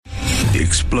The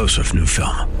explosive new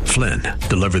film, Flynn,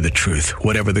 Deliver the Truth,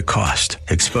 Whatever the Cost,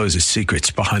 exposes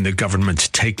secrets behind the government's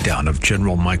takedown of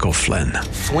General Michael Flynn.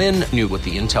 Flynn knew what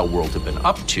the intel world had been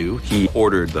up to. He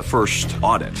ordered the first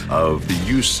audit of the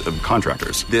use of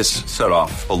contractors. This set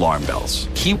off alarm bells.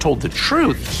 He told the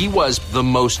truth. He was the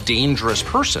most dangerous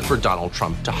person for Donald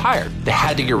Trump to hire. They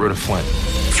had to get rid of Flynn.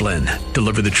 Flynn,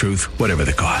 Deliver the Truth, Whatever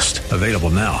the Cost. Available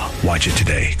now. Watch it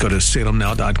today. Go to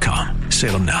salemnow.com.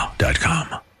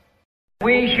 salemnow.com.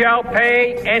 We shall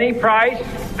pay any price,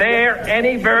 bear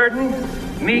any burden,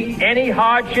 meet any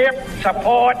hardship,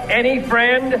 support any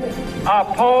friend,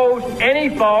 oppose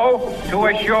any foe to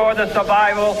assure the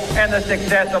survival and the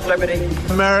success of liberty.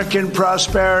 American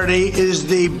prosperity is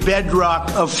the bedrock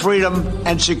of freedom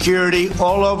and security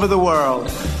all over the world.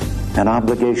 An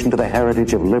obligation to the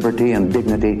heritage of liberty and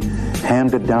dignity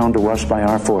handed down to us by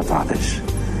our forefathers.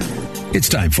 It's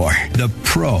time for the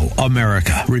Pro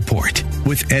America Report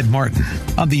with Ed Martin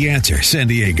on The Answer San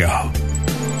Diego.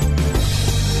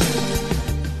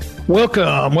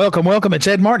 Welcome. It's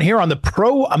Ed Martin here on the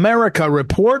Pro America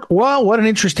Report. Well, what an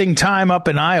interesting time up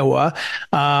in Iowa.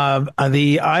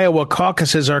 The Iowa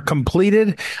caucuses are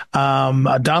completed.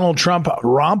 Donald Trump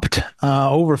romped.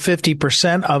 Over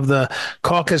 50% of the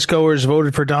caucus goers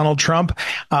voted for Donald Trump.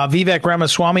 Vivek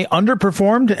Ramaswamy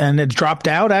underperformed and it dropped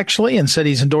out, actually, and said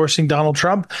he's endorsing Donald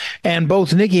Trump. And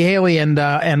both Nikki Haley and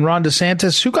Ron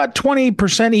DeSantis, who got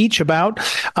 20% each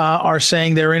are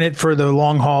saying they're in it for the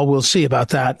long haul. We'll see about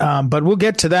that. But we'll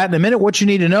get to that in a minute, what you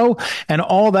need to know and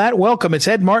all that. Welcome. It's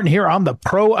Ed Martin here on the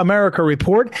Pro America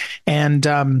Report.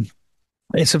 And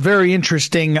it's a very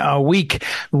interesting week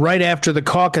right after the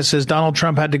caucuses. Donald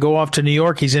Trump had to go off to New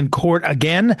York. He's in court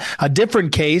again, a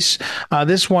different case,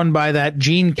 this one by that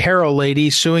Jean Carroll lady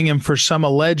suing him for some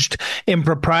alleged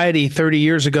impropriety 30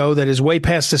 years ago that is way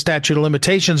past the statute of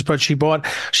limitations. But she brought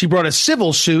a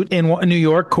civil suit in New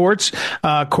York courts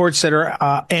that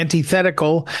are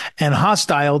antithetical and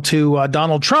hostile to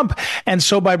Donald Trump. And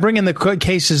so by bringing the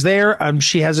cases there,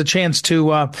 she has a chance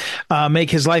to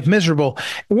make his life miserable.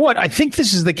 I think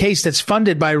this is the case that's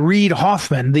funded by Reid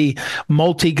Hoffman, the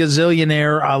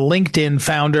multi-gazillionaire LinkedIn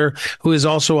founder, who is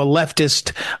also a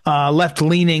leftist,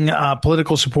 left-leaning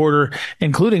political supporter,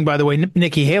 including, by the way,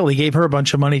 Nikki Haley gave her a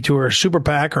bunch of money to her super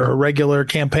PAC or her regular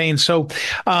campaign. So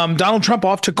Donald Trump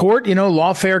off to court,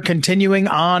 lawfare continuing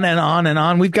on and on and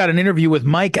on. We've got an interview with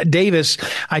Mike Davis.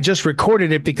 I just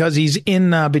recorded it because he's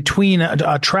in between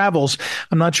travels.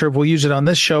 I'm not sure if we'll use it on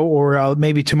this show or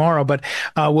maybe tomorrow, but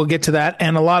we'll get to that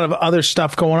and a lot of other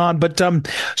stuff going on. But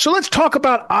so let's talk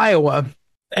about Iowa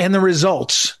and the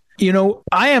results.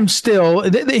 I am still,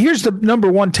 here's the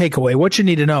number one takeaway. What you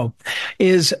need to know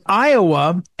is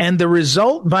Iowa and the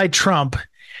result by Trump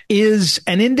is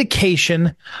an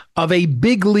indication of a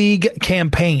big league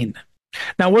campaign.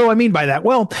 Now, what do I mean by that?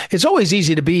 Well, it's always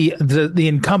easy to be the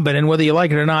incumbent, and whether you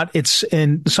like it or not, it's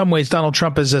in some ways Donald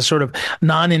Trump is a sort of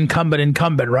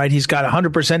non-incumbent, right? He's got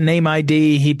 100% name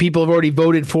ID. People have already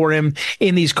voted for him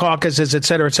in these caucuses, et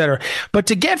cetera, et cetera. But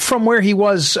to get from where he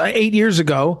was 8 years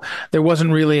ago, there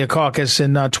wasn't really a caucus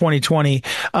in 2020.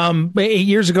 8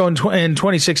 years ago in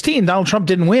 2016, Donald Trump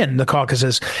didn't win the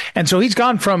caucuses. And so he's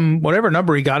gone from whatever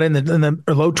number he got in the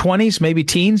low 20s, maybe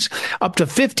teens, up to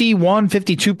 51,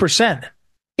 52%.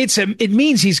 It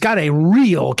means he's got a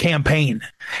real campaign,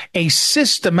 a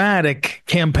systematic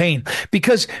campaign,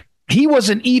 because he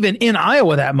wasn't even in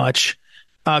Iowa that much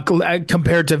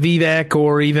compared to Vivek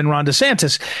or even Ron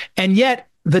DeSantis. And yet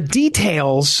the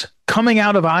details coming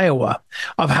out of Iowa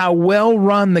of how well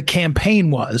run the campaign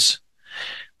was,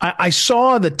 I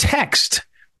saw the text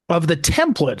of the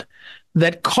template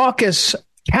that caucus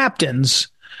captains.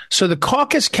 So the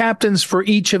caucus captains for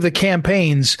each of the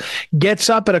campaigns gets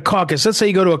up at a caucus. Let's say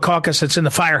you go to a caucus that's in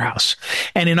the firehouse.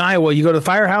 And in Iowa, you go to the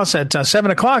firehouse at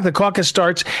 7 o'clock, the caucus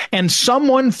starts, and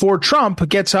someone for Trump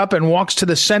gets up and walks to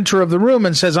the center of the room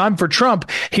and says, I'm for Trump.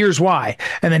 Here's why.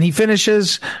 And then he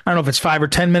finishes, I don't know if it's 5 or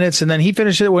 10 minutes, and then he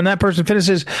finishes. When that person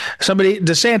finishes,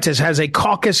 DeSantis has a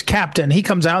caucus captain. He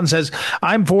comes out and says,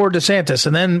 I'm for DeSantis.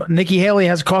 And then Nikki Haley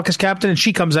has a caucus captain, and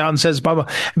she comes out and says,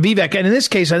 Vivek. And in this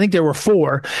case, I think there were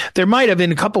 4. There might have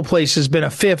in a couple places been a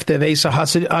 5th if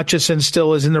Asa Hutchinson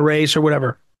still is in the race or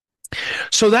whatever.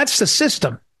 So that's the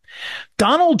system.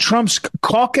 Donald Trump's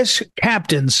caucus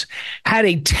captains had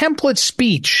a template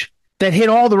speech that hit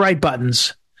all the right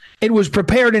buttons. It was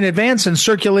prepared in advance and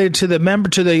circulated to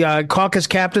the caucus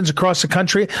captains across the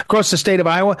country, across the state of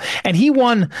Iowa. And he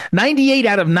won 98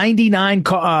 out of 99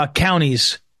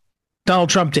 counties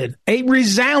Donald Trump did. A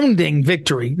resounding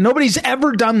victory. Nobody's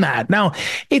ever done that. Now,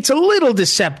 it's a little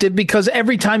deceptive because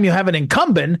every time you have an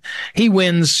incumbent, he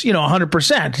wins,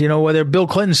 100%. Whether Bill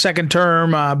Clinton's second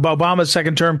term, Obama's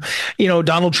second term,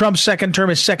 Donald Trump's second term,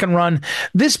 his second run.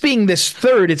 This being this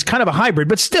third, it's kind of a hybrid,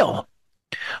 but still.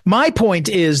 My point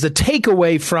is the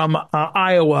takeaway from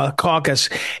Iowa caucus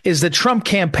is the Trump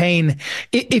campaign.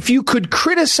 If you could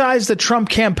criticize the Trump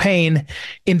campaign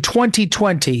in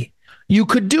 2020, you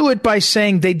could do it by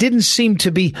saying they didn't seem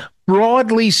to be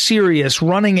broadly serious,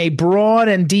 running a broad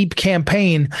and deep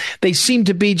campaign. They seemed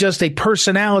to be just a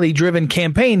personality-driven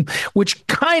campaign, which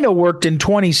kind of worked in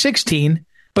 2016,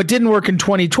 but didn't work in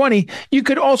 2020. You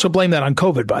could also blame that on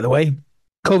COVID, by the way.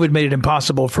 COVID made it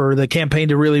impossible for the campaign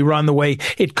to really run the way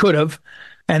it could have.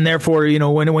 And therefore,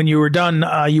 when you were done,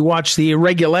 you watch the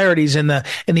irregularities in the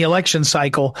election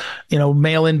cycle,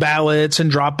 mail-in ballots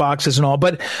and drop boxes and all.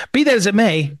 But be that as it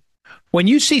may, when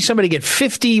you see somebody get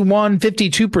 51,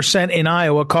 52% in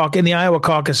the Iowa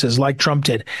caucuses like Trump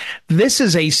did, this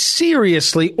is a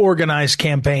seriously organized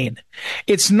campaign.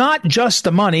 It's not just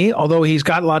the money, although he's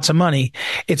got lots of money.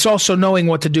 It's also knowing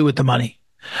what to do with the money,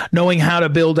 knowing how to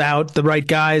build out the right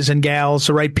guys and gals,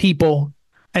 the right people.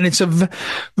 And it's a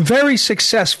very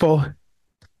successful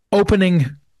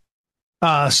opening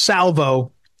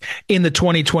salvo in the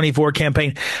 2024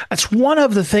 campaign. That's one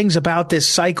of the things about this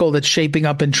cycle that's shaping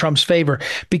up in Trump's favor,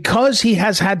 because he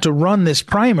has had to run this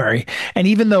primary. And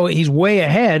even though he's way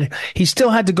ahead, he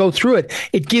still had to go through it.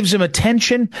 It gives him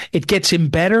attention. It gets him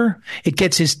better. It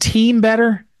gets his team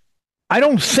better. I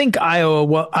don't think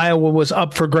Iowa was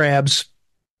up for grabs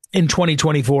in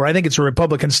 2024. I think it's a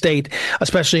Republican state,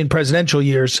 especially in presidential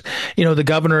years. The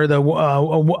governor,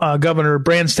 Governor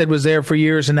Branstad was there for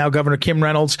years, and now Governor Kim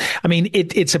Reynolds. I mean,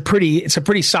 it's a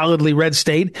pretty solidly red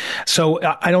state. So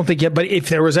I don't think yet. But if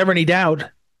there was ever any doubt,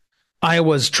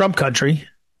 Iowa's Trump country.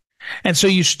 And so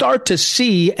you start to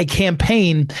see a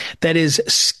campaign that is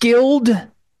skilled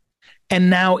and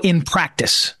now in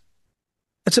practice.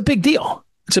 It's a big deal.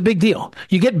 It's a big deal.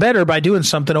 You get better by doing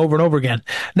something over and over again.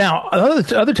 Now,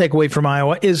 other takeaway from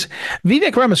Iowa is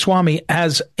Vivek Ramaswamy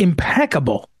has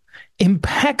impeccable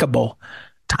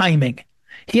timing.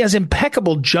 He has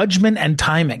impeccable judgment and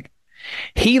timing.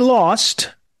 He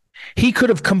lost. He could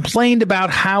have complained about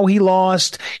how he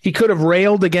lost. He could have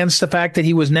railed against the fact that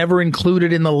he was never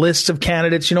included in the lists of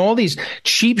candidates. All these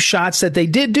cheap shots that they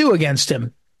did do against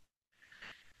him.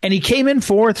 And he came in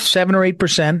fourth, 7 or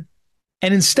 8%.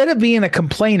 And instead of being a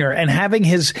complainer and having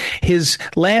his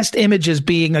last images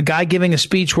being a guy giving a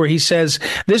speech where he says,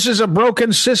 this is a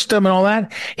broken system and all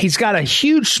that, he's got a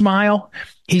huge smile.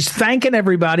 He's thanking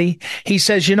everybody. He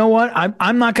says, you know what?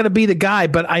 I'm not going to be the guy,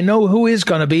 but I know who is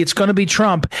going to be. It's going to be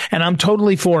Trump, and I'm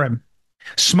totally for him.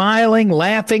 Smiling,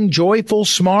 laughing, joyful,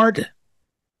 smart.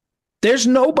 There's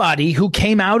nobody who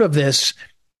came out of this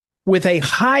with a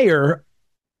higher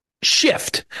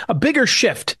shift, a bigger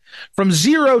shift from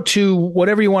 0 to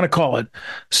whatever you want to call it,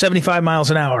 75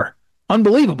 miles an hour.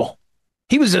 Unbelievable.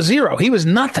 He was a 0. He was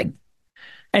nothing.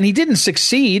 And he didn't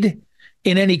succeed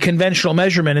in any conventional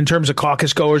measurement in terms of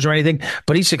caucus goers or anything,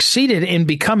 but he succeeded in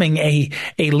becoming a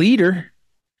leader,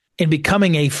 in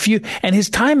becoming a few, and his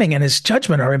timing and his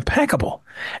judgment are impeccable.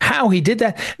 How he did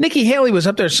that. Nikki Haley was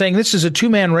up there saying this is a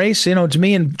two-man race, it's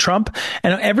me and Trump.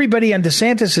 And everybody on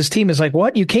DeSantis' team is like,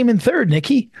 what? You came in third,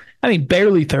 Nikki. I mean,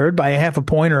 barely third by a half a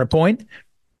point or a point.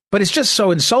 But it's just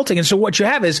so insulting. And so what you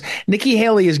have is Nikki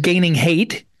Haley is gaining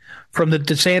hate from the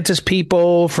DeSantis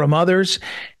people, from others.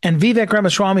 And Vivek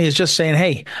Ramaswamy is just saying,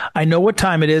 hey, I know what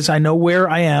time it is. I know where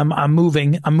I am. I'm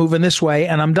moving this way,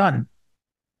 and I'm done.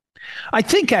 I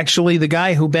think actually the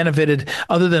guy who benefited,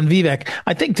 other than Vivek,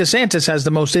 I think DeSantis has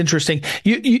the most interesting.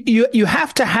 You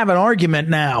have to have an argument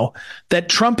now that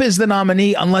Trump is the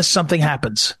nominee unless something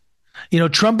happens.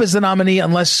 Trump is the nominee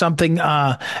unless something,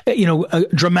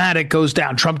 dramatic goes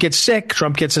down. Trump gets sick,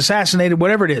 Trump gets assassinated,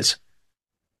 whatever it is.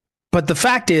 But the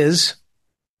fact is,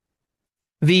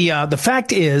 the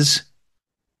fact is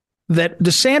that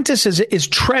DeSantis is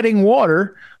treading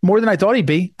water more than I thought he'd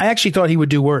be. I actually thought he would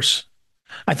do worse.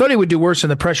 I thought he would do worse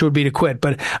and the pressure would be to quit,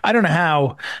 but I don't know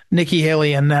how Nikki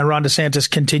Haley and Ron DeSantis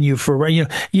continue for,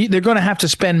 they're going to have to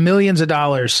spend millions of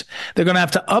dollars. They're going to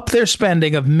have to up their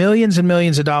spending of millions and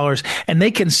millions of dollars, and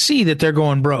they can see that they're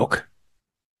going broke.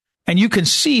 And you can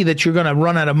see that you're going to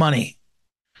run out of money.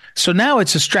 So now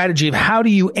it's a strategy of how do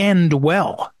you end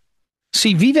well?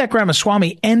 See, Vivek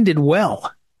Ramaswamy ended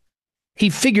well. He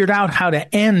figured out how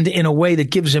to end in a way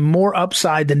that gives him more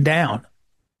upside than down.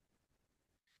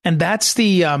 And that's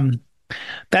the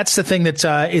thing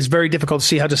that is very difficult to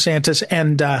see how DeSantis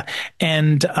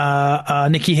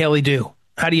and Nikki Haley do.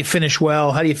 How do you finish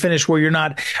well? How do you finish where you're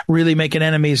not really making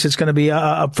enemies? It's going to be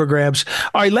up for grabs.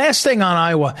 All right, last thing on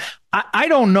Iowa. I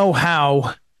don't know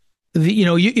how,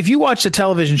 if you watch the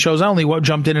television shows, I only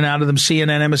jumped in and out of them,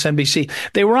 CNN, MSNBC.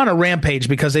 They were on a rampage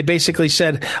because they basically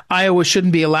said Iowa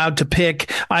shouldn't be allowed to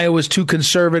pick. Iowa's too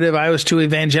conservative. Iowa's too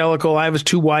evangelical. Iowa's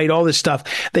too white, all this stuff.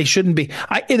 They shouldn't be.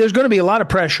 There's going to be a lot of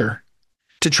pressure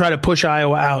to try to push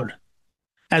Iowa out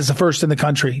as the first in the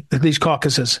country, these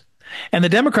caucuses. And the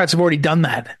Democrats have already done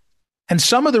that. And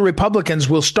some of the Republicans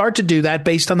will start to do that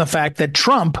based on the fact that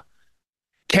Trump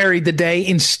carried the day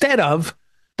instead of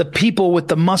the people with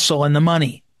the muscle and the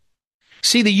money.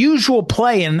 See, the usual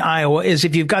play in Iowa is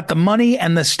if you've got the money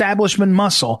and the establishment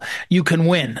muscle, you can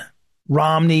win.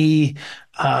 Romney,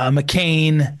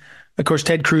 McCain, of course,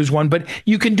 Ted Cruz won, but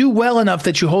you can do well enough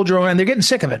that you hold your own, and they're getting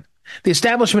sick of it. The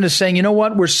establishment is saying, you know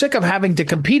what? We're sick of having to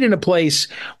compete in a place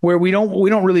where we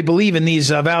don't really believe in these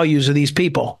values of these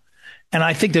people. And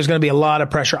I think there's going to be a lot of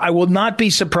pressure. I will not be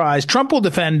surprised. Trump will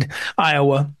defend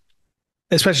Iowa,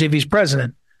 especially if he's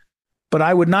president. But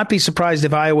I would not be surprised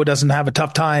if Iowa doesn't have a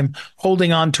tough time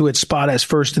holding on to its spot as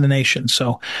first in the nation.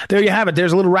 So there you have it.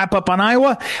 There's a little wrap up on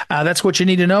Iowa. That's what you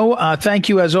need to know. Thank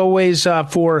you, as always,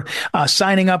 for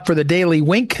signing up for the Daily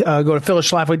Wink. Go to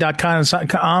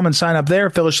phyllisschlafly.com and sign up there,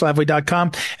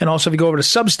 phyllisschlafly.com. And also, if you go over to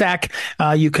Substack,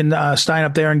 you can sign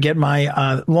up there and get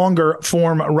my longer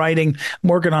form writing. I'm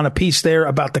working on a piece there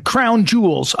about the crown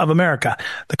jewels of America.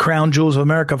 The crown jewels of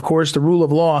America, of course, the rule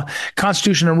of law,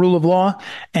 Constitution and rule of law,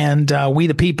 and we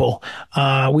the people,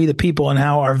 and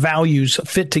how our values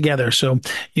fit together. So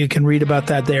you can read about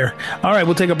that there. All right,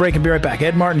 we'll take a break and be right back.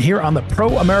 Ed Martin here on the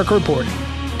Pro America Report.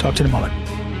 Talk to you in a moment.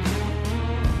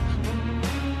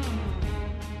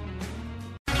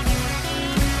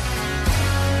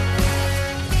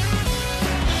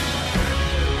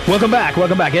 Welcome back.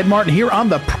 Ed Martin here on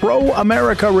the Pro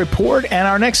America Report. And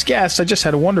our next guest, I just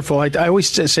had a wonderful, I always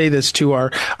say this to our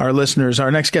listeners.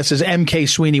 Our next guest is M.K.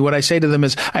 Sweeney. What I say to them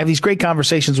is I have these great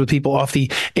conversations with people off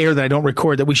the air that I don't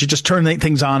record, that we should just turn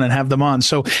things on and have them on.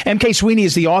 So M.K. Sweeney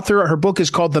is the author. Her book is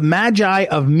called The Magi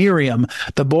of Miriam,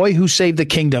 The Boy Who Saved the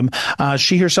Kingdom.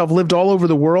 She herself lived all over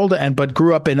the world, but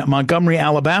grew up in Montgomery,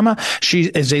 Alabama. She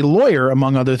is a lawyer,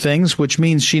 among other things, which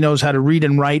means she knows how to read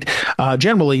and write,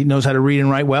 generally knows how to read and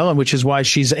write well, and which is why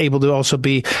she's able to also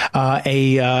be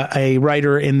a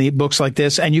writer in the books like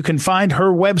this. And you can find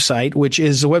her website, which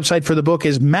is the website for the book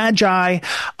is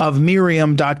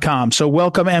magiofmiriam.com. So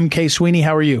welcome, M.K. Sweeney.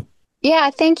 How are you?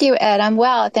 Yeah, thank you, Ed. I'm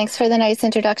well. Thanks for the nice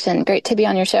introduction. Great to be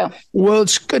on your show. Well,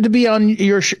 it's good to be on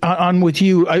your on with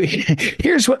you.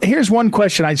 Here's one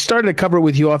question. I started to cover it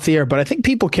with you off the air, but I think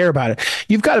people care about it.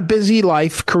 You've got a busy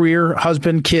life, career,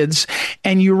 husband, kids,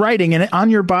 and you're writing. And on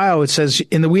your bio, it says,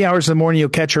 in the wee hours of the morning, you'll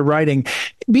catch her writing.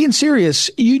 Being serious,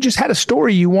 you just had a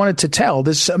story you wanted to tell,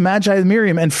 this Magi of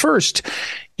Miriam. And first,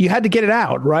 you had to get it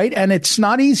out, right? And it's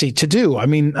not easy to do. I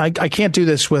mean, I can't do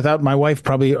this without my wife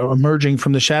probably emerging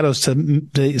from the shadows to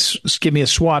give me a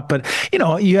swat. But,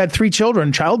 you had 3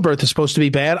 children. Childbirth is supposed to be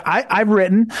bad. I've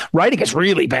written. Writing is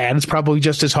really bad. It's probably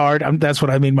just as hard. That's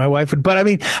what I mean, my wife would. But, I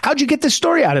mean, how'd you get this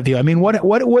story out of you? I mean,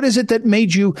 what is it that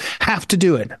made you have to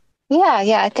do it?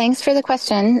 Yeah. Thanks for the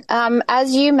question.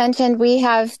 As you mentioned, we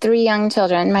have 3 young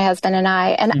children, my husband and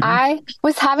I, and I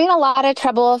was having a lot of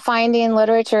trouble finding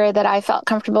literature that I felt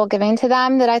comfortable giving to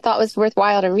them that I thought was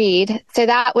worthwhile to read. So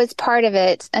that was part of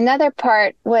it. Another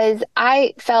part was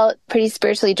I felt pretty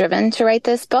spiritually driven to write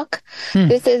this book.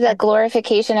 This is a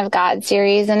glorification of God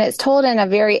series, and it's told in a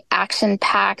very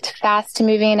action-packed,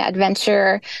 fast-moving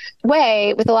adventure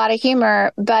way with a lot of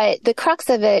humor. But the crux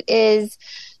of it is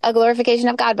a glorification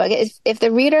of God book. If the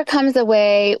reader comes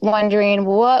away wondering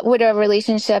what would a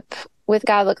relationship with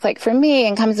God look like for me,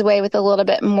 and comes away with a little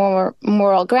bit more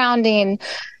moral grounding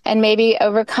and maybe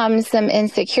overcomes some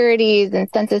insecurities and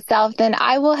sense of self, then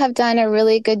I will have done a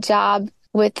really good job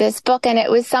with this book. And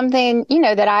it was something,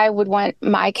 that I would want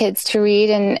my kids to read.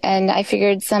 And I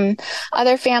figured some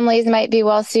other families might be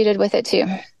well suited with it too.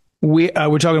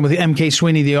 We're talking with M.K.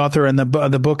 Sweeney, the author, and the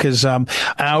book is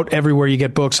out everywhere you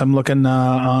get books. I'm looking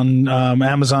on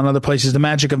Amazon, other places. The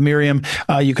Magic of Miriam.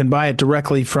 You can buy it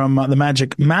directly from the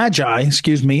Magi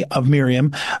of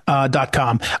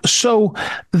Miriam.com. So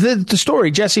the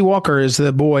story, Jesse Walker is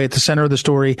the boy at the center of the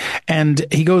story, and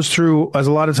he goes through, as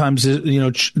a lot of times,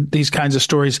 these kinds of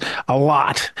stories a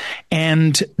lot.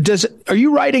 And are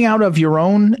you writing out of your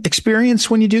own experience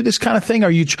when you do this kind of thing?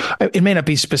 It may not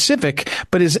be specific,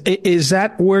 but is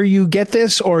that where you get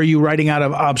this, or are you writing out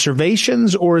of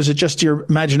observations, or is it just your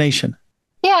imagination?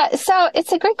 Yeah, so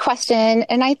it's a great question.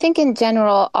 And I think in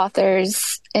general,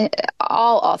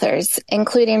 all authors,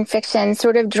 including fiction,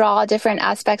 sort of draw different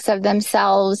aspects of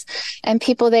themselves and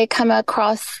people they come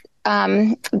across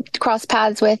cross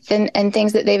paths with and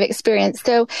things that they've experienced.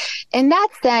 So in that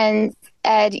sense,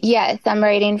 Ed, yes, I'm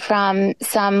writing from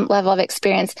some level of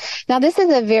experience. Now, this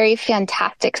is a very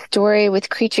fantastic story with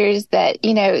creatures that,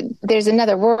 there's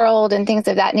another world and things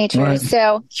of that nature. Right.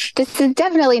 So this is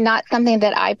definitely not something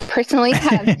that I personally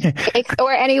have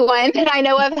or anyone that I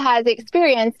know of has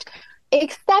experienced,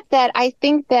 except that I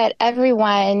think that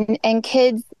everyone, and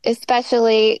kids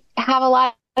especially, have a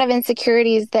lot of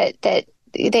insecurities that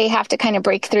they have to kind of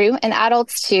break through, and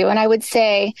adults too. And I would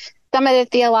say some of the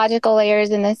theological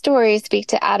layers in the story speak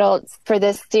to adults for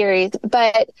this series.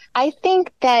 But I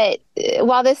think that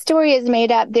while this story is made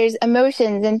up, there's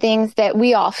emotions and things that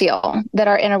we all feel that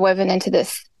are interwoven into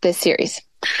this series.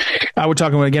 We're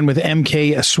talking again with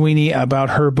M.K. Sweeney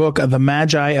about her book, The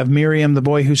Magi of Miriam, the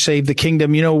Boy Who Saved the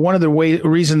Kingdom. One of the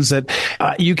reasons that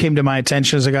you came to my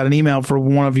attention is I got an email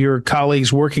from one of your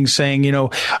colleagues working saying,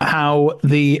 how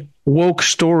the woke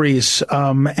stories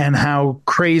and how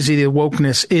crazy the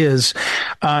wokeness is.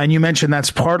 And you mentioned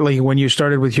that's partly when you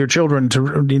started with your children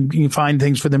to find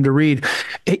things for them to read.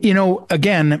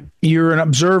 Again, you're an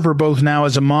observer both now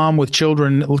as a mom with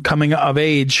children coming of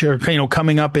age or,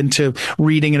 coming up into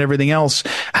reading and everything else.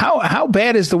 How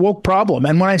bad is the woke problem?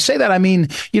 And when I say that, I mean,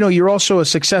 you're also a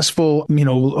successful,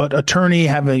 attorney,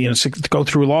 go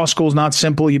through law school is not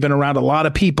simple. You've been around a lot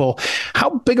of people.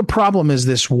 How big a problem is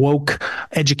this woke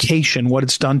education, what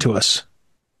it's done to us?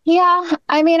 Yeah,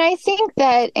 I mean, I think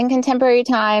that in contemporary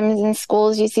times in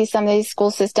schools, you see some of these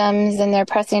school systems and they're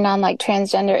pressing on like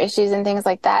transgender issues and things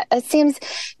like that. It seems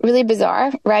really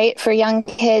bizarre, right? For young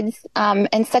kids,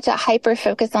 and such a hyper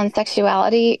focus on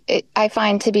sexuality, I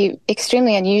find to be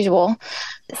extremely unusual.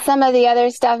 Some of the other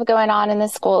stuff going on in the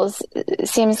schools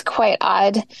seems quite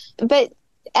odd, but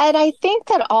Ed, I think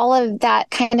that all of that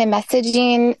kind of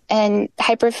messaging and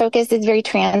hyper-focus is very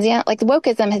transient. Like,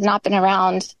 wokeism has not been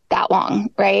around that long,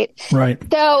 right? Right.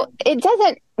 So it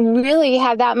doesn't really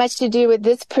have that much to do with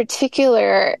this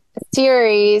particular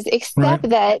series, except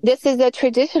that this is a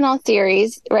traditional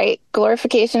series, right?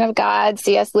 Glorification of God,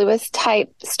 C.S. Lewis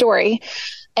type story.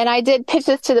 And I did pitch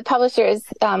this to the publishers,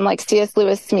 like C.S.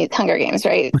 Lewis meets Hunger Games,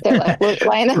 right? They're like,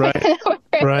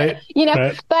 right.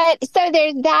 But so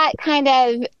there's that kind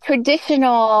of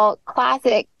traditional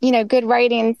classic, good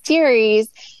writing series.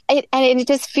 And it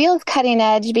just feels cutting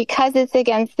edge because it's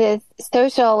against this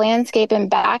social landscape and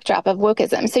backdrop of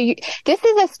wokeism. So this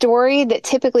is a story that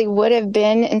typically would have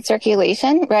been in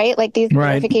circulation, right? Like these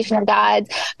glorification of God's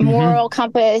moral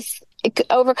compass,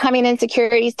 overcoming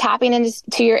insecurities, tapping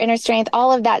into your inner strength,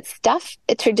 all of that stuff,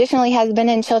 it traditionally has been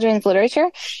in children's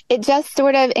literature. It just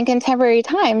sort of in contemporary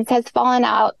times has fallen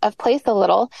out of place a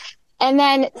little. And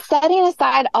then setting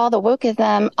aside all the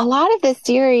wokeism, a lot of the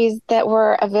series that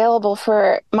were available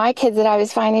for my kids that I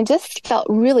was finding just felt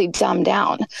really dumbed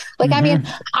down. Like, I mean,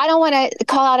 I don't want to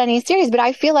call out any series, but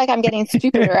I feel like I'm getting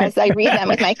stupider as I read them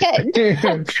with my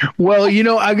kids. Well,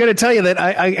 I'm going to tell you that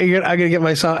I'm going to get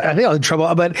myself, I think I'm in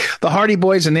trouble, but the Hardy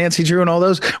Boys and Nancy Drew and all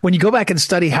those, when you go back and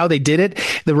study how they did it,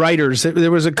 the writers, there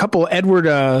was a couple, Edward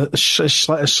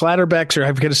Slatterbecks, or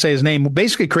I forget to say his name,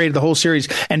 basically created the whole series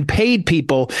and paid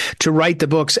people to write the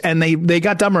books, and they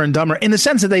got dumber and dumber in the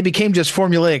sense that they became just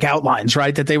formulaic outlines,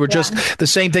 right? That they were just the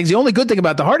same things. The only good thing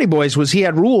about the Hardy Boys was he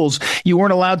had rules. You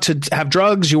weren't allowed to have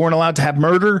drugs. You weren't allowed to have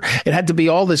murder. It had to be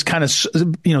all this kind of,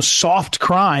 soft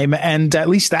crime. And at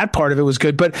least that part of it was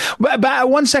good. But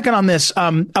 1 second on this.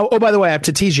 By the way, I have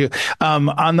to tease you. On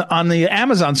the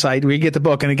Amazon site, where you get the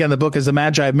book. And again, the book is The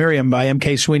Magi of Miriam by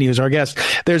M.K. Sweeney, who's our guest.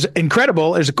 There's a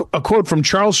quote from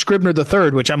Charles Scribner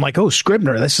III, which I'm like, oh,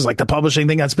 Scribner, this is like the publishing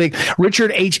thing that's big.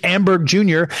 Richard H. Amberg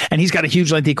Jr., and he's got a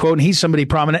huge lengthy quote, and he's somebody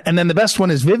prominent. And then the best one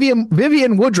is Vivian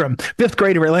Woodrum, 5th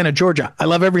grader, Atlanta, Georgia. I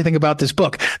love everything about this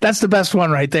book. That's the best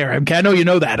one right there. Okay, I know you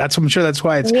know that. I'm sure that's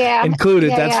why it's included.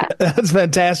 That's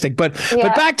fantastic. But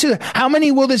back to how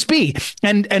many will this be?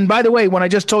 And by the way, when I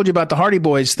just told you about the Hardy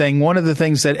Boys thing, one of the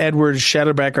things that Edward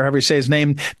Shatterback, or however you say his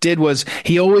name, did was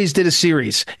he always did a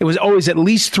series. It was always at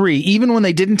least 3, even when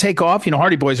they didn't take off.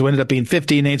 Hardy Boys ended up being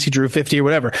 50, Nancy Drew 50 or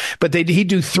whatever. But he'd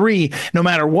do 3 no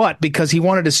matter what, because he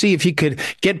wanted to see if he could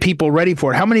get people ready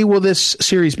for it. How many will this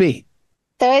series be?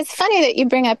 So it's funny that you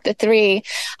bring up the 3.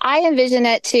 I envision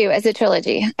it too as a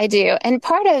trilogy. I do. And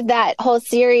part of that whole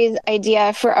series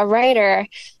idea for a writer,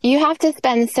 you have to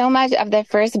spend so much of the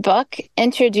first book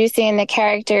introducing the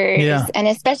characters. Yeah. And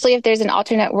especially if there's an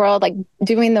alternate world, like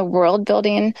doing the world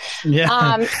building.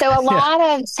 Yeah. So a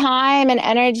lot of time and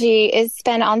energy is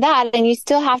spent on that. And you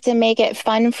still have to make it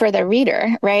fun for the reader,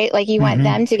 right? Like you want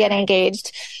them to get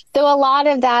engaged. So a lot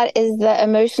of that is the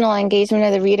emotional engagement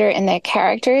of the reader in the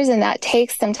characters, and that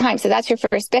takes some time. So that's your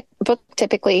first book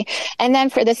typically. And then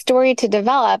for the story to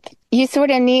develop, you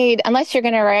sort of need, unless you're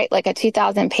going to write like a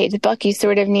 2,000-page book, you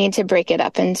sort of need to break it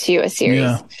up into a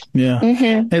series. Yeah.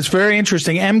 It's very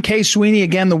interesting. M.K. Sweeney,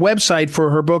 again, the website for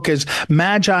her book is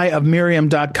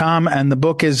magiofmiriam.com, and the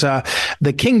book is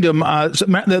The Kingdom.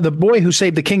 The Boy Who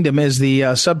Saved the Kingdom is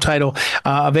the subtitle,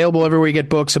 available everywhere you get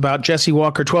books about Jesse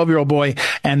Walker, 12-year-old boy,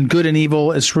 and good and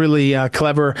evil. It's really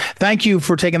clever. Thank you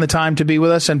for taking the time to be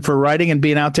with us and for writing and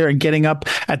being out there and getting up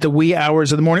at the wee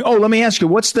hours of the morning. Oh, let me ask you,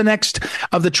 what's the next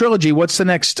of the trilogy? What's the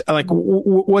next,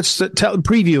 what's the,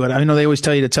 preview it? I know they always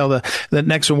tell you to tell the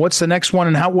next one. What's the next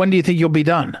one, and when do you think you'll be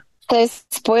done? So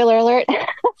spoiler alert.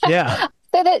 Yeah.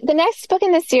 So the next book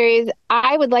in the series,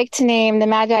 I would like to name The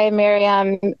Magi of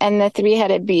Miriam and the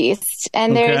Three-Headed Beast.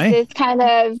 And there's this kind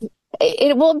of,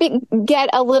 it will get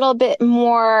a little bit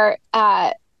more,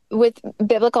 with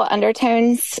biblical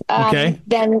undertones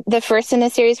than the first in the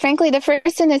series. Frankly, the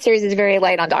first in the series is very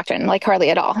light on doctrine, like hardly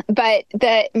at all. But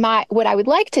what I would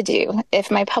like to do,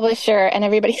 if my publisher and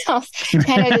everybody else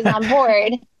kind of is on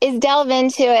board, is delve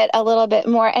into it a little bit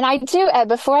more. And I do, Ed,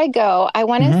 before I go, I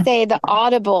want to say the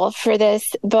Audible for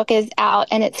this book is out,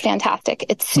 and it's fantastic.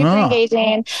 It's super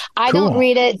engaging. I don't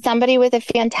read it. Somebody with a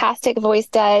fantastic voice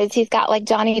does. He's got like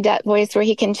Johnny Depp voice where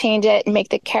he can change it and make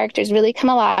the characters really come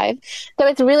alive. So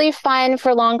it's really fun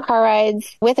for long car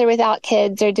rides with or without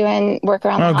kids, or doing work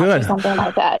around the house or something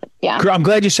like that. Yeah. I'm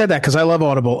glad you said that, because I love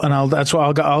Audible, and that's why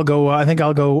I'll go. I think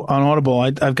I'll go on Audible.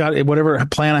 I've got whatever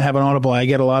plan I have on Audible. I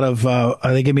get a lot of,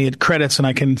 they give me credits and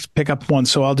I can pick up one.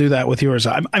 So I'll do that with yours.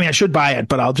 I mean, I should buy it,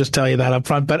 but I'll just tell you that up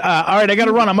front. But, all right, I got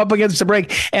to run. I'm up against the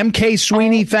break. M.K.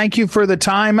 Sweeney, thank you for the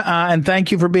time. And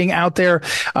thank you for being out there,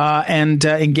 and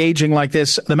engaging like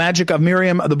this. The Magic of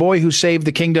Miriam, The Boy Who Saved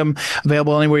the Kingdom,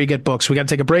 available anywhere you get books. We got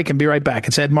to take a break and be right back.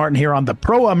 It's Ed Martin here on the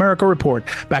Pro America Report.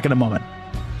 Back in a moment.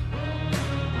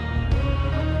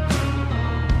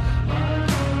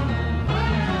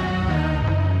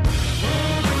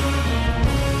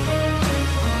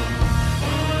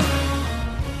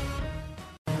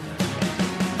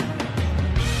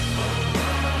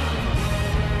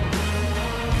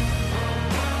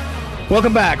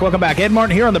 Welcome back. Ed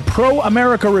Martin here on the Pro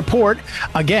America Report.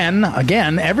 Again,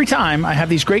 every time I have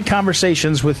these great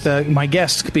conversations with my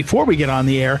guests before we get on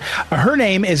the air. Her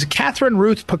name is Catherine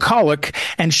Ruth Pekalik,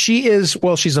 and she's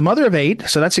a mother of 8,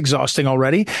 so that's exhausting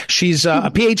already. She's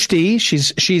a PhD.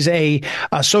 She's a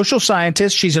social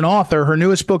scientist. She's an author. Her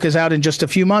newest book is out in just a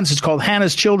few months. It's called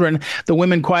Hannah's Children, The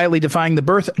Women Quietly Defying the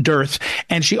Birth Dearth.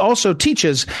 And she also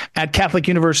teaches at Catholic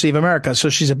University of America. So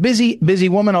she's a busy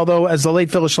woman, although, as the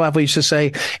late Phyllis Schlafly used to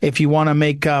say, if you want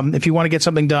to get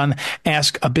something done,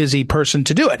 ask a busy person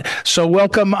to do it. So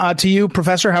welcome to you,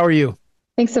 Professor. How are you?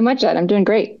 Thanks so much, Ed. I'm doing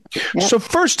great. Yep. So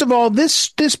first of all, this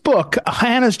book,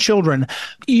 Hannah's Children,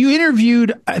 you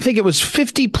interviewed, I think it was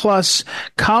 50 plus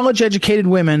college-educated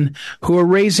women who are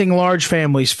raising large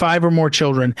families, 5 or more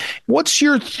children. What's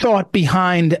your thought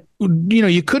behind,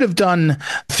 you could have done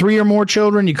 3 or more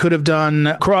children. You could have done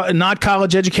not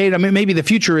college-educated. I mean, maybe the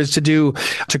future is to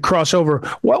cross over.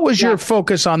 What was your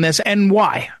focus on this, and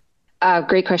why?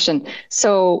 Great question.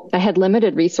 So I had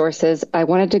limited resources. I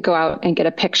wanted to go out and get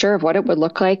a picture of what it would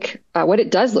look like, what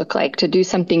it does look like to do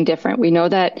something different. We know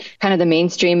that kind of the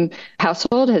mainstream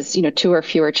household has, 2 or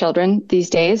fewer children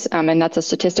these days, and that's a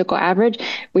statistical average.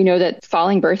 We know that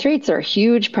falling birth rates are a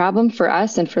huge problem for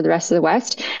us and for the rest of the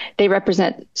West. They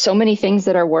represent so many things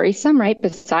that are worrisome, right?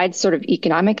 Besides sort of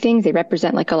economic things, they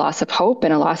represent like a loss of hope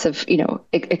and a loss of,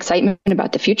 excitement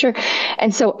about the future.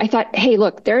 And so I thought, hey,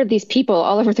 look, there are these people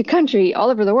all over the country, all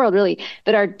over the world, really,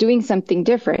 that are doing something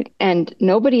different. And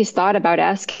nobody's thought about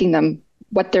asking them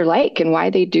what they're like and why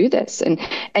they do this. And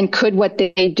could what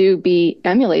they do be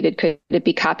emulated? Could it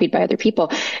be copied by other people?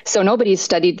 So nobody's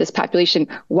studied this population.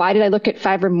 Why did I look at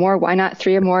 5 or more? Why not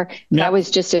 3 or more? Yeah. That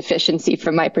was just efficiency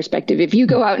from my perspective. If you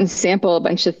go out and sample a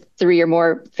bunch of 3 or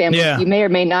more families, you may or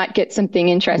may not get something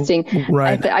interesting.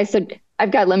 Right. I said,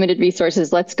 I've got limited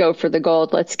resources. Let's go for the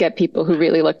gold. Let's get people who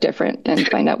really look different and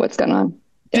find out what's going on.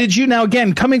 Did you now,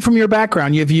 again, coming from your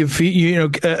background,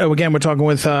 again, we're talking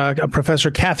with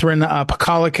Professor Catherine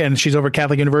Pakaluk, and she's over at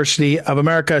Catholic University of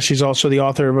America. She's also the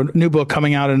author of a new book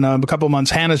coming out in a couple of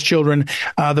months, Hannah's Children,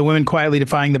 The Women Quietly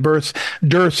Defying the Birth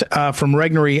Dearth, from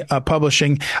Regnery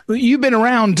Publishing. You've been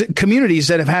around communities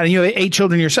that have had, 8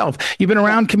 children yourself. You've been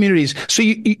around communities. So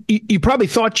you probably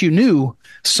thought you knew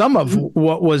some of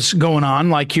what was going on,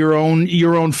 like your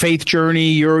own faith journey,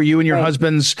 you and your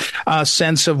husband's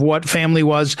sense of what family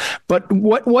was. But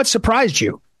what surprised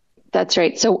you? That's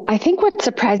right. So I think what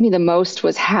surprised me the most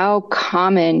was how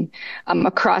common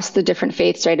across the different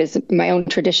faiths, right, as my own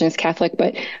tradition is Catholic,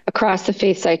 but across the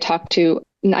faiths I talked to,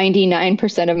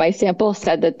 99% of my sample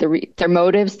said that their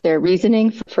motives, their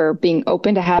reasoning for being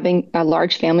open to having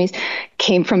large families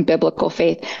came from biblical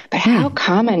faith. But how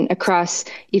common across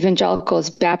evangelicals,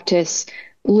 Baptists,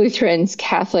 Lutherans,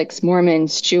 Catholics,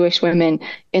 Mormons, Jewish women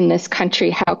in this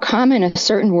country, how common a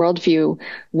certain worldview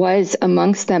was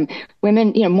amongst them.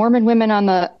 Women, Mormon women on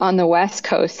the West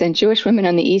Coast and Jewish women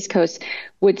on the East Coast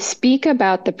would speak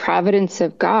about the providence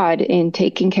of God in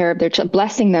taking care of their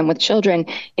blessing them with children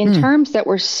in terms that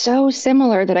were so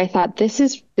similar that I thought, this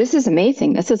is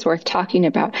amazing. This is worth talking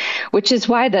about, which is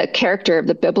why the character of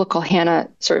the biblical Hannah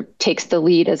sort of takes the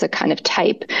lead as a kind of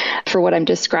type for what I'm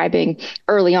describing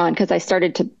early on, because I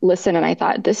started to listen and I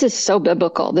thought, this is so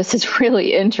biblical. This is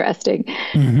really interesting.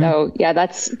 So yeah,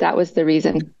 that was the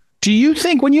reason. Do you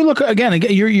think when you look again,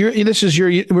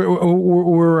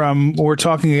 we're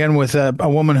talking again with a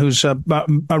woman who's a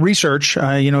research,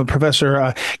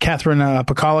 Professor Catherine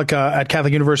Pakaluk at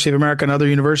Catholic University of America and other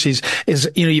universities is,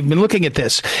 you've been looking at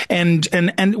this and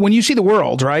when you see the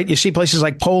world, right, you see places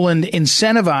like Poland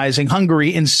incentivizing,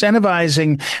 Hungary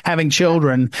incentivizing having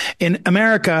children. In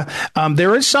America,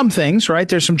 there is some things, right?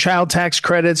 There's some child tax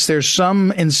credits. There's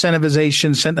some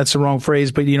incentivization. That's the wrong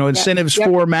phrase, but incentives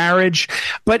for marriage.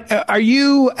 But are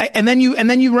you, and then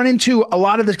you run into a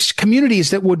lot of the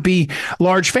communities that would be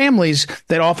large families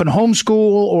that often homeschool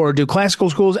or do classical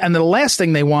schools. And the last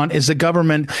thing they want is the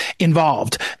government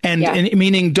involved. And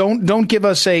meaning don't give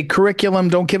us a curriculum,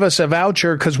 don't give us a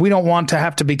voucher because we don't want to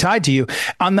have to be tied to you.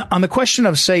 On the question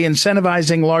of, say,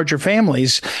 incentivizing larger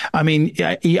families, I mean,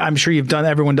 I'm sure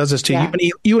everyone does this to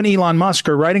you. You and Elon Musk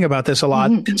are writing about this a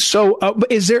lot. So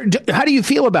how do you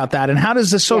feel about that? And how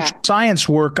does the social science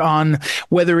work on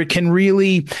whether it can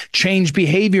really change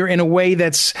behavior in a way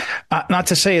that's not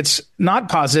to say it's not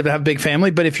positive to have a big family,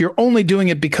 but if you're only doing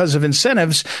it because of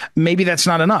incentives, maybe that's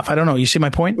not enough. I don't know. You see my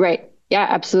point? Right. Yeah,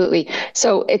 absolutely.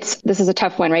 So this is a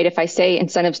tough one, right? If I say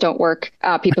incentives don't work,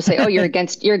 people say, "Oh, you're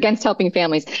against helping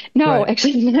families." No,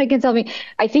 actually, I'm not against helping.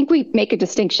 I think we make a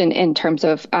distinction in terms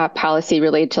of policy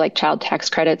related to like child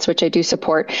tax credits, which I do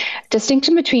support.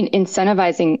 Distinction between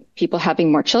incentivizing people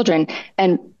having more children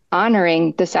and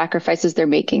honoring the sacrifices they're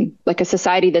making, like a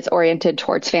society that's oriented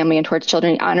towards family and towards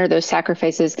children, honor those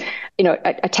sacrifices.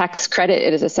 A tax credit,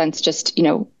 it is a sense just,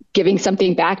 giving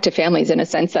something back to families in a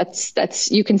sense.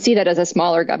 That's you can see that as a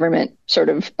smaller government sort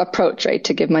of approach, right,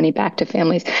 to give money back to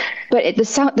families. But the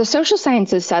social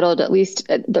sciences settled, at least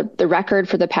the record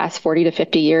for the past 40 to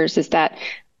 50 years is that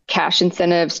cash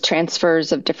incentives,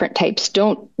 transfers of different types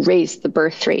don't raise the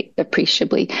birth rate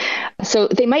appreciably. So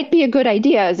they might be a good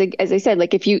idea, as I said,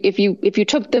 like if you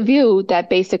took the view that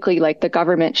basically like the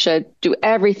government should do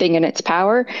everything in its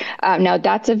power. Now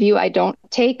that's a view I don't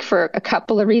take for a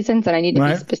couple of reasons, and I need to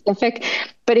be specific.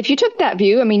 But if you took that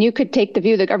view, I mean, you could take the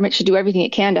view the government should do everything it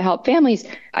can to help families.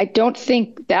 I don't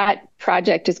think that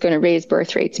project is going to raise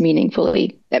birth rates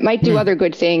meaningfully. It might do other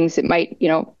good things. It might,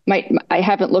 I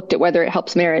haven't looked at whether it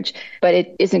helps marriage, but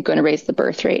it isn't going to raise the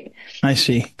birth rate. I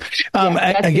see.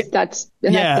 That's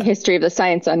the history of the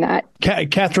science on that.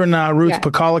 Catherine Ruth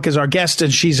Pakaluk is our guest,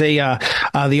 and she's the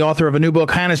author of a new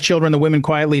book, Hannah's Children, The Women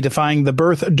Quietly Defying the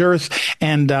Birth Dearth,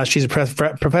 and she's a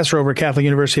professor over at Catholic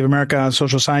University of America, a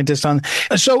social scientist.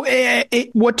 So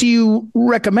what do you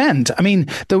recommend? I mean,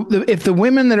 if the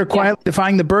women that are quietly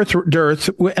defying the birth dearth,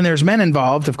 and there's men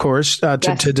involved, of course,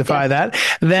 to defy that,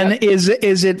 then is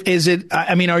it?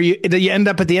 I mean, do you end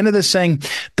up at the end of this saying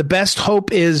the best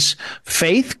hope is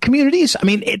faith communities? I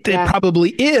mean, it probably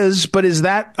is, but is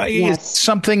that is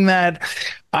something that,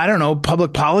 I don't know,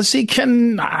 public policy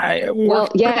can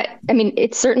work? I mean,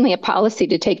 it's certainly a policy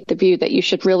to take the view that you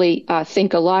should really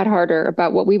think a lot harder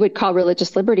about what we would call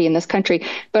religious liberty in this country.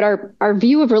 But our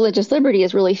view of religious liberty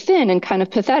is really thin and kind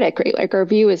of pathetic, right? Like our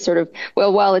view is sort of,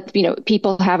 it's,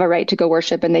 people have a right to go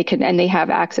worship and they have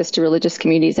access to religious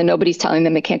communities and nobody's telling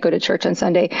them they can't go to church on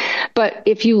Sunday. But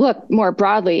if you look more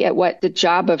broadly at what the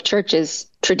job of churches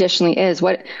traditionally is.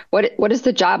 What is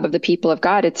the job of the people of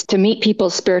God? It's to meet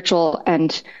people's spiritual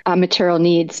and material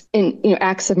needs in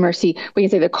acts of mercy. We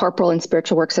can say the corporal and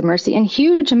spiritual works of mercy. And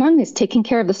huge among this, taking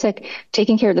care of the sick,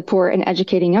 taking care of the poor, and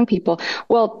educating young people.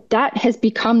 Well, that has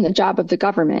become the job of the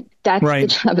government. That's right.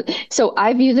 The job. So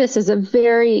I view this as a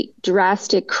very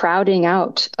drastic crowding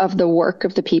out of the work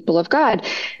of the people of God.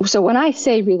 So when I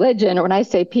say religion, or when I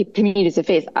say communities of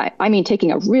faith, I mean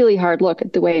taking a really hard look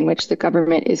at the way in which the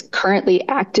government is currently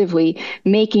actively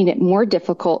making it more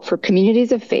difficult for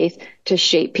communities of faith to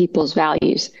shape people's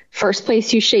values. First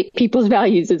place you shape people's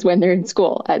values is when they're in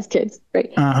school as kids,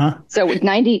 right? So with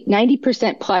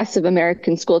 90% plus of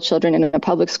American school children in a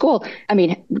public school, I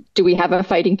mean, do we have a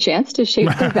fighting chance to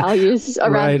shape their values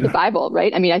around the Bible,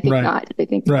 right? I mean, I think not. I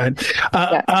think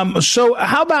So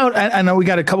how about, I know we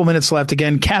got a couple minutes left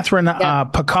again, Catherine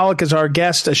Pakaluk is our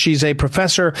guest. She's a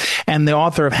professor and the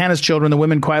author of Hannah's Children, The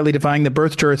Women Quietly Defying the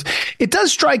Birth Dearth. It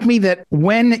does strike me that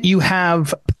when you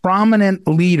have prominent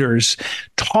leaders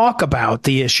talk about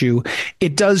the issue,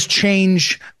 it does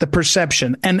change the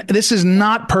perception. And this is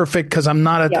not perfect because I'm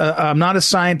not a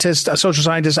scientist, a social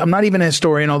scientist. I'm not even a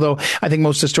historian, although I think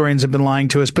most historians have been lying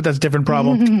to us, but that's a different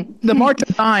problem. The March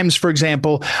of Dimes, for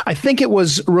example, I think it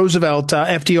was Roosevelt,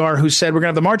 FDR, who said, we're going to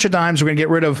have the March of Dimes. We're going to get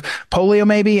rid of polio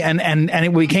maybe. And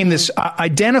it became this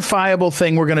identifiable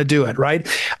thing. We're going to do it, right?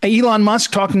 Elon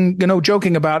Musk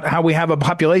joking about how we have a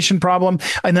population problem.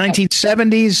 In the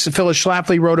 1970s, Phyllis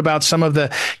Schlafly wrote about some of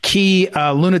the key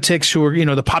lunatics who were,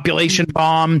 the population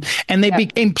bomb, and they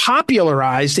became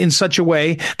popularized in such a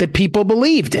way that people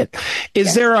believed it.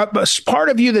 Is there a part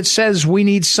of you that says we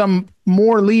need some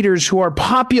more leaders who are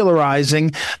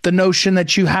popularizing the notion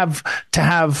that you have to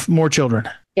have more children?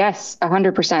 Yes,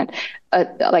 100%.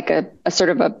 A sort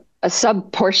of a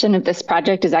sub portion of this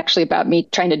project is actually about me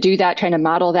trying to do that, trying to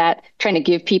model that, trying to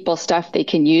give people stuff they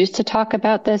can use to talk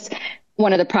about this.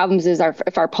 One of the problems is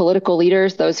if our political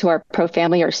leaders, those who are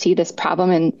pro-family or see this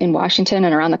problem in Washington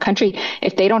and around the country,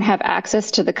 if they don't have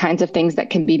access to the kinds of things that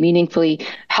can be meaningfully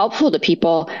helpful to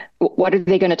people, what are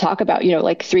they going to talk about?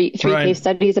 Like three case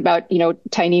studies about,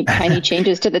 tiny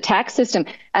changes to the tax system.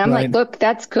 And I'm like, look,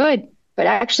 that's good. But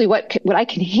actually what I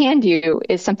can hand you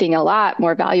is something a lot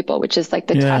more valuable, which is like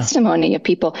the testimony of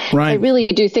people. I really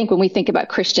do think when we think about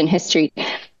Christian history,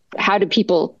 how do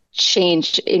people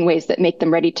change in ways that make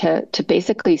them ready to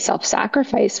basically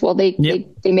self-sacrifice? Well, they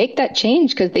make that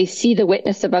change because they see the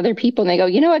witness of other people and they go,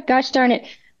 you know what, gosh darn it.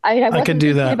 I wasn't can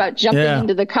do that. About jumping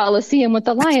into the Coliseum with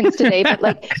the lions today,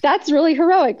 but that's really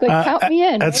heroic. Count me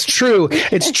in. That's true.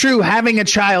 It's true. Having a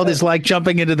child is like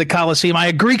jumping into the Coliseum. I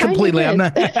agree completely. I'm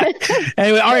not.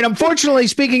 Anyway, all right. Unfortunately,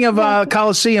 speaking of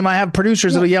Coliseum, I have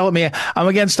producers that'll yell at me. I'm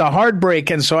against a hard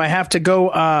break, and so I have to go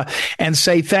and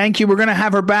say thank you. We're going to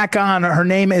have her back on. Her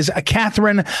name is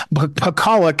Catherine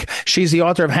Pakaluk. She's the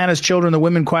author of Hannah's Children, The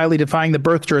Women Quietly Defying the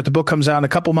Birth Dearth. The book comes out in a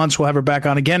couple months. We'll have her back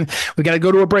on again. We got to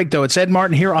go to a break, though. It's Ed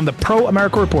Martin here on the Pro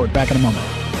America Report. Back in a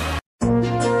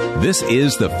moment. This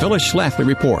is the Phyllis Schlafly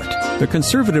Report, the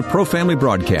conservative pro-family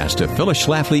broadcast of Phyllis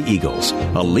Schlafly Eagles,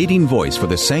 a leading voice for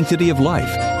the sanctity of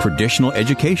life, traditional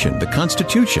education, the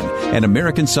Constitution, and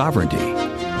American sovereignty.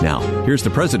 Now, here's the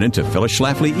president of Phyllis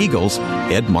Schlafly Eagles,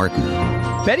 Ed Martin.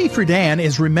 Betty Friedan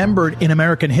is remembered in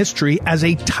American history as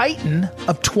a titan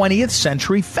of 20th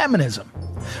century feminism.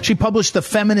 She published The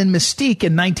Feminine Mystique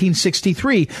in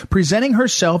 1963, presenting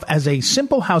herself as a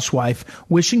simple housewife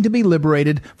wishing to be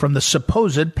liberated from the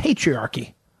supposed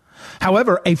patriarchy.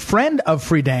 However, a friend of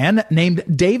Friedan named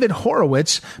David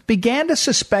Horowitz began to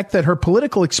suspect that her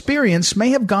political experience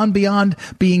may have gone beyond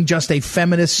being just a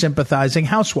feminist sympathizing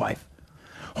housewife.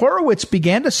 Horowitz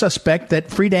began to suspect that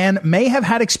Friedan may have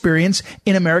had experience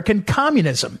in American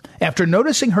communism after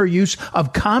noticing her use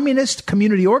of communist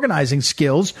community organizing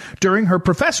skills during her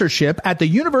professorship at the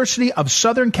University of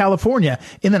Southern California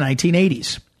in the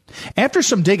 1980s. After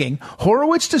some digging,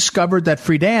 Horowitz discovered that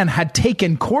Friedan had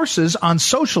taken courses on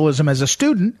socialism as a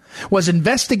student, was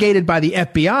investigated by the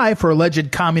FBI for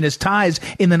alleged communist ties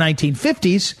in the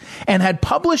 1950s, and had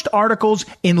published articles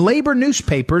in labor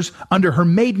newspapers under her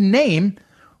maiden name,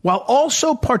 while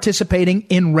also participating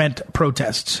in rent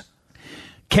protests.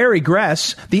 Carrie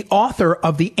Gress, the author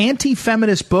of the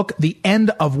anti-feminist book The End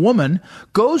of Woman,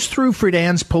 goes through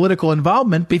Friedan's political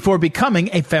involvement before becoming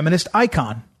a feminist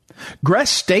icon. Gress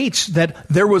states that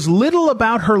there was little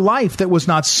about her life that was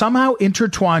not somehow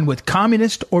intertwined with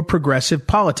communist or progressive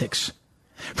politics.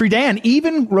 Friedan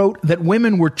even wrote that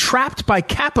women were trapped by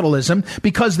capitalism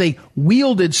because they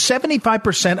wielded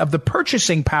 75% of the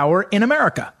purchasing power in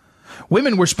America.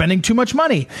 Women were spending too much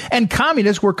money, and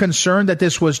communists were concerned that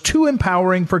this was too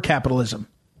empowering for capitalism.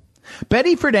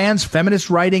 Betty Friedan's feminist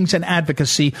writings and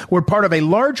advocacy were part of a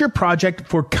larger project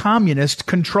for communist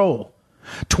control.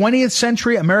 20th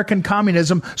century American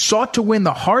communism sought to win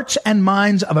the hearts and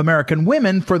minds of American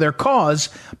women for their cause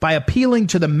by appealing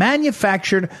to the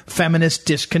manufactured feminist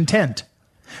discontent.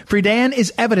 Friedan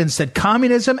is evidence that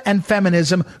communism and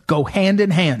feminism go hand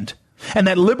in hand, and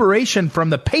that liberation from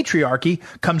the patriarchy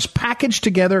comes packaged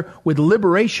together with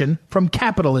liberation from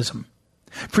capitalism.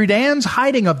 Friedan's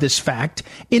hiding of this fact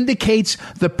indicates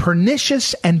the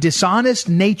pernicious and dishonest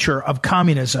nature of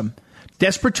communism,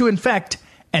 desperate to infect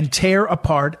and tear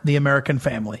apart the American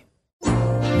family.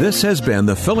 This has been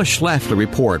the Phyllis Schlafly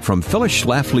Report from Phyllis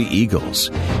Schlafly Eagles.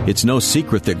 It's no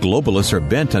secret that globalists are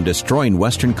bent on destroying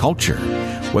Western culture.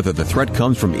 Whether the threat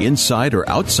comes from inside or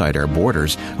outside our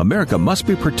borders, America must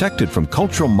be protected from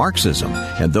cultural Marxism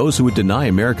and those who would deny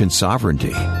American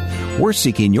sovereignty. We're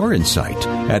seeking your insight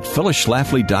at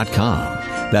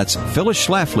phyllisschlafly.com. That's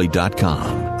phyllisschlafly.com.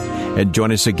 And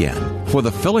join us again for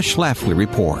the Phyllis Schlafly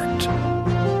Report.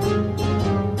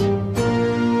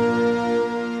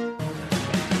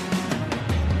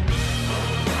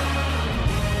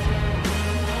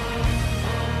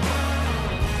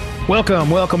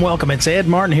 Welcome. It's Ed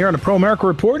Martin here on the Pro America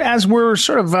Report. As we're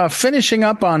sort of finishing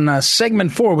up on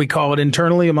segment 4, we call it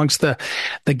internally amongst the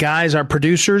guys, our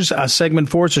producers. Segment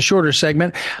 4, it's a shorter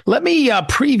segment. Let me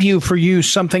preview for you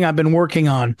something I've been working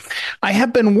on. I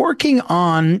have been working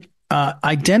on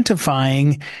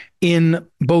identifying in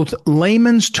both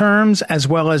layman's terms as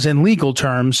well as in legal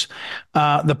terms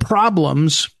the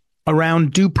problems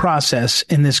around due process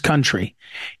in this country.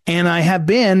 And I have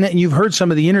been, and you've heard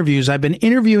some of the interviews, I've been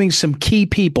interviewing some key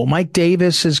people. Mike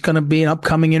Davis is going to be an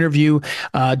upcoming interview,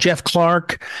 Jeff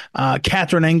Clark,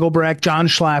 Catherine Engelbrecht, John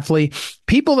Schlafly,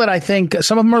 people that I think,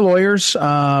 some of them are lawyers.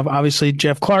 Obviously,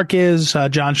 Jeff Clark is,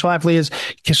 John Schlafly is,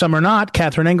 some are not,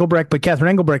 Catherine Engelbrecht, but Catherine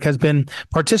Engelbrecht has been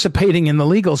participating in the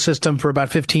legal system for about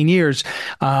 15 years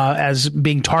as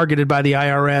being targeted by the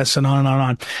IRS and on and on and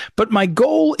on. But my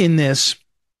goal in this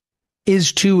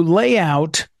is to lay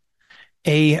out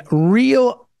a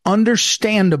real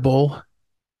understandable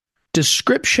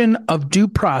description of due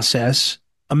process,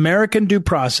 American due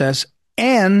process,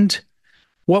 and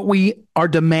what we are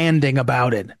demanding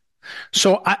about it.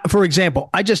 So, for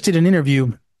example, I just did an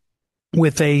interview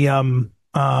with a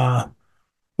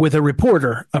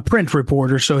reporter, a print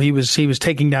reporter. So he was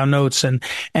taking down notes, and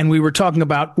we were talking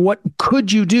about what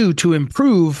could you do to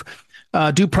improve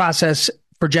due process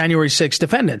for January 6th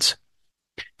defendants.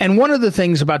 And one of the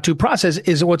things about due process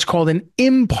is what's called an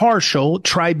impartial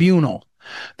tribunal.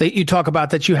 That you talk about,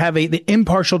 that you have the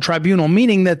impartial tribunal,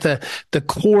 meaning that the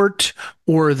court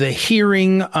or the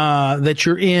hearing that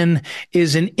you're in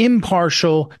is an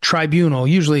impartial tribunal,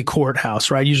 usually a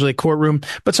courthouse, right? Usually a courtroom.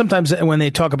 But sometimes when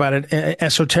they talk about it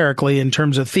esoterically, in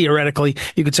terms of theoretically,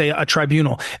 you could say a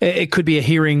tribunal. It could be a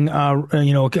hearing,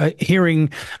 a hearing.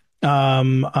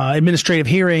 Administrative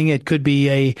hearing. It could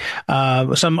be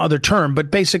some other term, but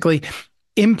basically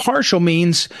impartial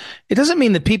means, it doesn't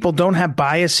mean that people don't have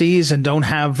biases and don't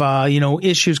have,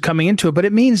 issues coming into it, but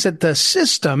it means that the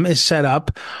system is set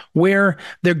up where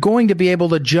they're going to be able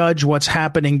to judge what's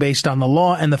happening based on the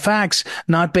law and the facts,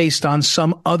 not based on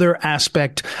some other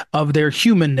aspect of their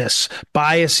humanness,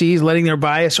 biases, letting their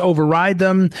bias override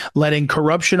them, letting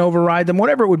corruption override them,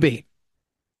 whatever it would be.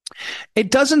 It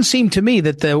doesn't seem to me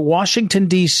that the Washington,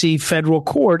 D.C. federal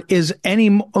court is any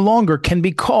longer can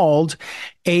be called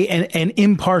an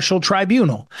impartial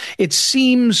tribunal. It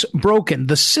seems broken.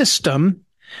 The system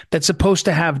that's supposed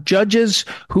to have judges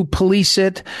who police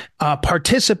it,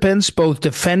 participants, both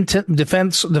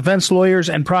defense lawyers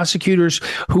and prosecutors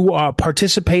who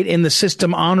participate in the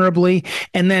system honorably,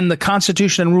 and then the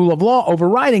Constitution and rule of law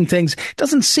overriding things,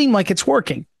 doesn't seem like it's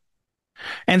working.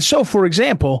 And so, for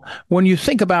example, when you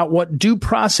think about what due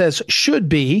process should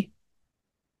be,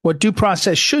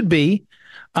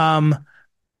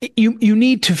 you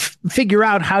need to figure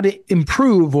out how to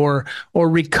improve or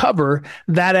recover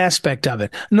that aspect of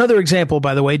it. Another example,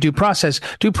 by the way, due process.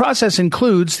 Due process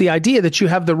includes the idea that you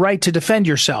have the right to defend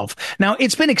yourself. Now,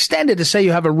 it's been extended to say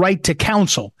you have a right to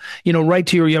counsel. You have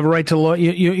a right to law.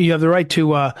 You have the right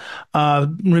to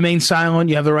remain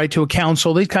silent. You have the right to a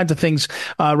counsel. These kinds of things.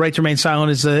 Right to remain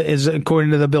silent is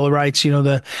according to the Bill of Rights. You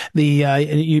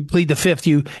plead the Fifth.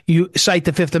 You cite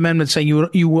the Fifth Amendment, saying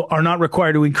you are not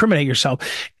required to incriminate yourself.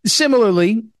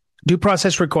 Similarly, due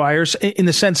process requires, in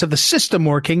the sense of the system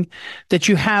working, that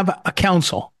you have a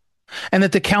counsel and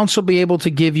that the counsel be able to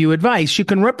give you advice. You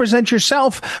can represent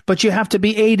yourself, but you have to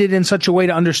be aided in such a way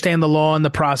to understand the law and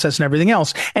the process and everything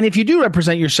else. And if you do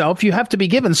represent yourself, you have to be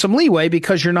given some leeway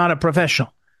because you're not a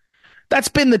professional. That's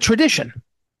been the tradition.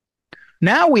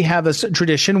 Now we have a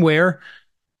tradition where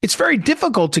it's very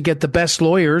difficult to get the best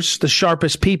lawyers, the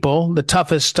sharpest people, the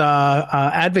toughest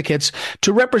advocates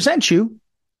to represent you.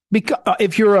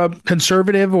 If you're a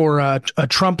conservative or a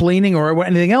Trump-leaning or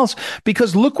anything else,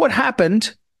 because look what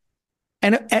happened.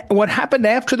 And what happened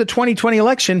after the 2020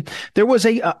 election, there was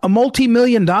a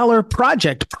multi-million-dollar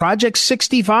project, Project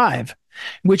 65,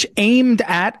 which aimed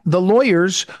at the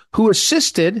lawyers who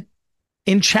assisted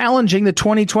in challenging the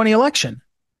 2020 election.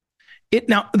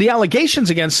 Now, the allegations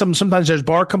against sometimes there's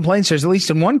bar complaints. There's at least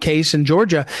in one case in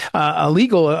Georgia, a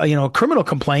legal, criminal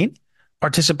complaint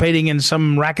participating in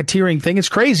some racketeering thing. It's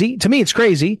crazy. To me, it's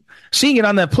crazy. Seeing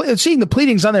the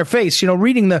pleadings on their face,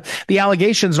 reading the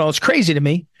allegations and all, it's crazy to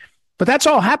me. But that's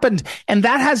all happened. And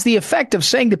that has the effect of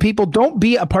saying to people, don't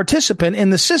be a participant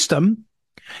in the system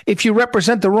if you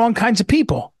represent the wrong kinds of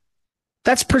people.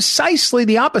 That's precisely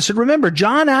the opposite. Remember,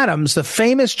 John Adams, the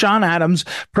famous John Adams,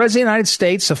 President of the United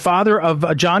States, the father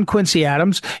of John Quincy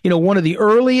Adams, one of the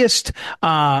earliest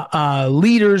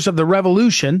leaders of the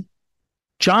Revolution.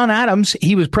 John Adams,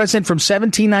 he was president from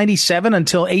 1797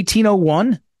 until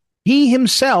 1801. He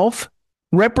himself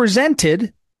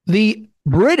represented the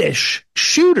British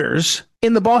shooters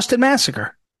in the Boston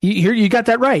Massacre. You got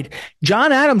that right.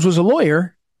 John Adams was a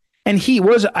lawyer. And he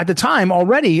was at the time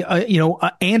already,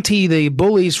 anti the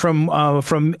bullies from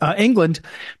England,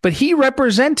 but he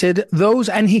represented those.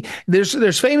 And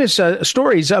there's famous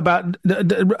stories about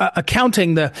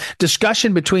accounting the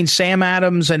discussion between Sam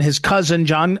Adams and his cousin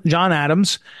John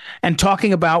Adams, and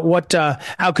talking about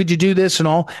how could you do this and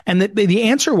all. And the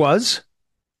answer was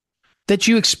that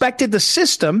you expected the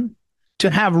system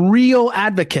to have real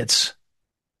advocates.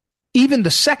 Even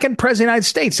the second president of the United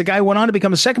States, the guy who went on to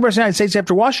become the second president of the United States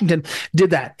after Washington, did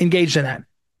that, engaged in that.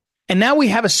 And now we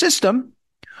have a system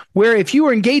where if you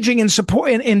were engaging in support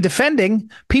in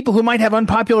defending people who might have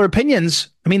unpopular opinions,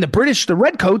 the British, the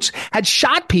Redcoats, had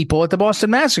shot people at the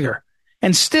Boston Massacre,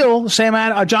 and still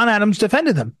John Adams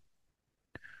defended them.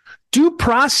 Due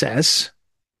process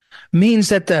means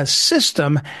that the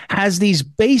system has these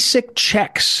basic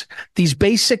checks, these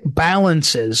basic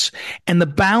balances, and the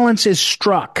balance is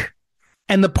struck.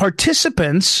 And the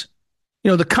participants,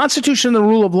 the Constitution and the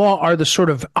rule of law are the sort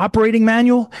of operating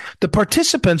manual. The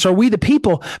participants are we the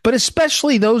people, but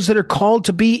especially those that are called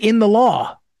to be in the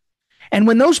law. And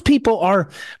when those people are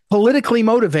politically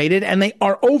motivated and they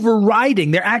are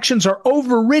overriding, their actions are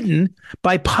overridden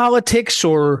by politics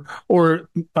or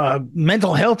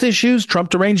mental health issues, Trump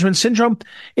derangement syndrome,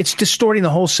 it's distorting the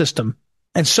whole system.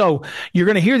 And so you're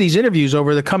going to hear these interviews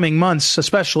over the coming months,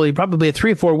 especially probably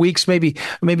 3 or 4 weeks, maybe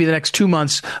the next 2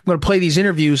 months. I'm going to play these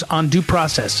interviews on due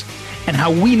process and how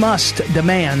we must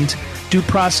demand due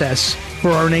process for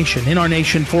our nation, in our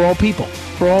nation, for all people,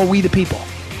 for all we the people.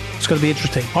 It's going to be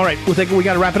interesting. All right, we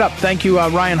got to wrap it up. Thank you,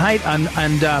 Ryan Haidt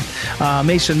and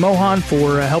Mason Mohan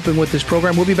for helping with this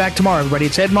program. We'll be back tomorrow, everybody.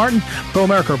 It's Ed Martin, Pro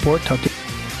America Report. Talk to you.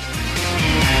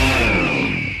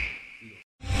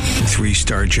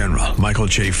 3-star General Michael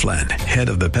J. Flynn, head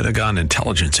of the Pentagon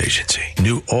Intelligence Agency,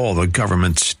 knew all the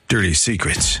government's dirty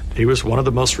secrets. He was one of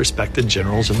the most respected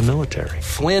generals in the military.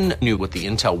 Flynn knew what the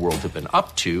intel world had been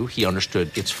up to. He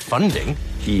understood its funding.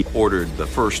 He ordered the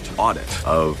first audit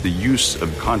of the use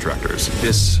of contractors.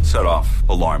 This set off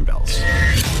alarm bells.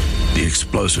 The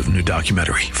explosive new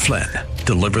documentary, Flynn,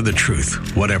 Deliver the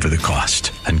Truth, Whatever the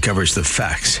Cost, uncovers the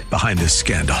facts behind this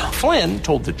scandal. Flynn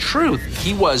told the truth.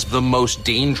 He was the most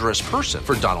dangerous person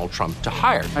for Donald Trump to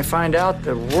hire. I find out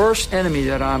the worst enemy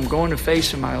that I'm going to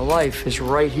face in my life is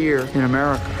right here in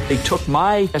America. They took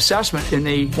my assessment and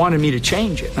they wanted me to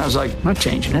change it. And I was like, I'm not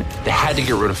changing it. They had to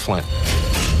get rid of Flynn.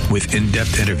 With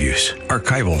in-depth interviews,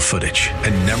 archival footage,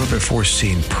 and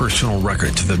never-before-seen personal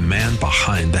records of the man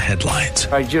behind the headlines.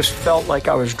 I just felt like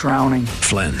I was drowning.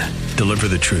 Flynn, Deliver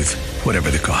the Truth, Whatever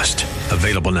the Cost.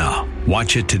 Available now.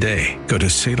 Watch it today. Go to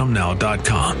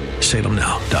salemnow.com.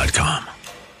 salemnow.com.